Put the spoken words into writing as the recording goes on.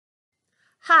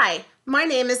Hi, my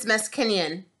name is Miss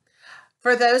Kenyon.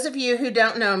 For those of you who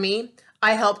don't know me,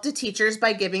 I help the teachers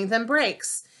by giving them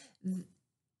breaks.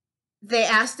 They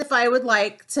asked if I would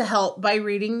like to help by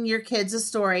reading your kids a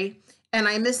story, and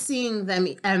I miss seeing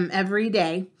them every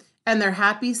day and their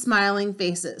happy, smiling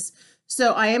faces.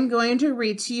 So I am going to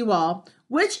read to you all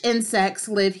which insects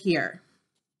live here.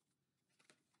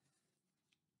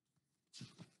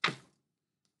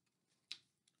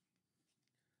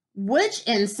 Which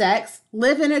insects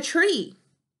live in a tree?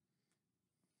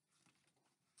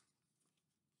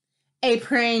 A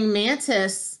praying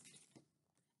mantis.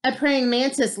 A praying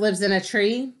mantis lives in a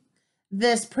tree.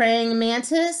 This praying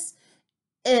mantis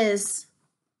is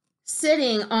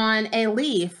sitting on a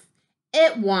leaf.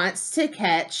 It wants to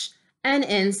catch an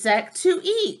insect to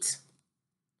eat.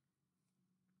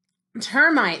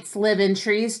 Termites live in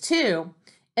trees too.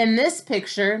 In this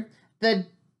picture, the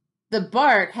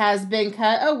bark has been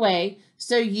cut away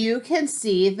so you can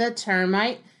see the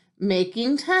termite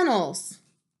making tunnels.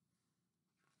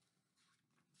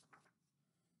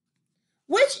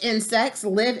 Which insects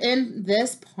live in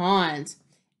this pond?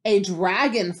 A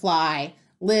dragonfly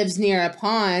lives near a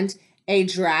pond. A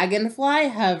dragonfly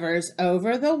hovers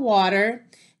over the water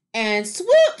and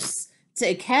swoops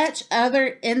to catch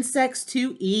other insects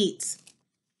to eat.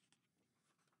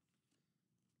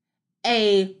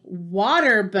 A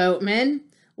water boatman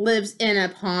lives in a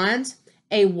pond.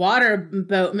 A water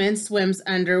boatman swims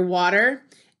underwater.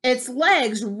 Its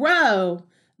legs row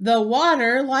the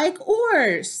water like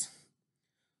oars.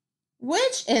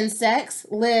 Which insects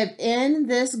live in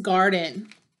this garden?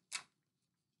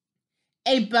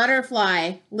 A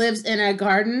butterfly lives in a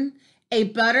garden. A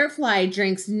butterfly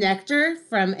drinks nectar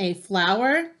from a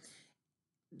flower.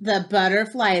 The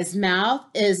butterfly's mouth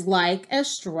is like a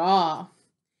straw.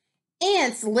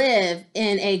 Ants live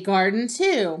in a garden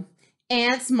too.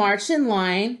 Ants march in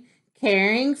line,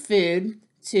 carrying food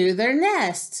to their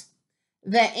nest.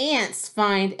 The ants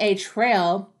find a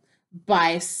trail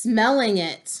by smelling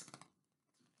it.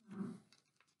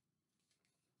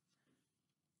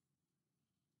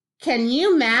 Can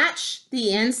you match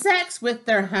the insects with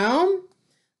their home?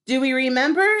 Do we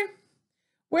remember?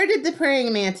 Where did the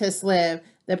praying mantis live?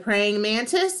 The praying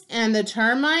mantis and the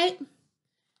termite,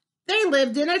 they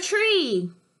lived in a tree.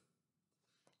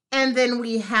 And then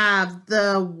we have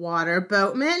the water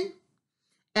boatman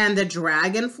and the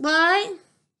dragonfly.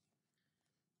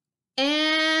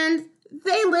 And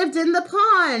they lived in the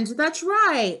pond. That's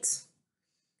right.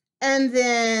 And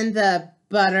then the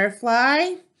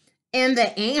butterfly and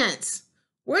the ants,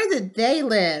 where did they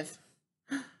live?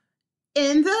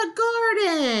 In the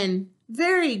garden.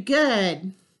 Very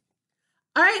good.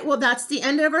 All right, well, that's the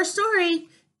end of our story.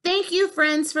 Thank you,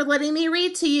 friends, for letting me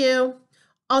read to you.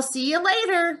 I'll see you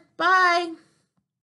later. Bye.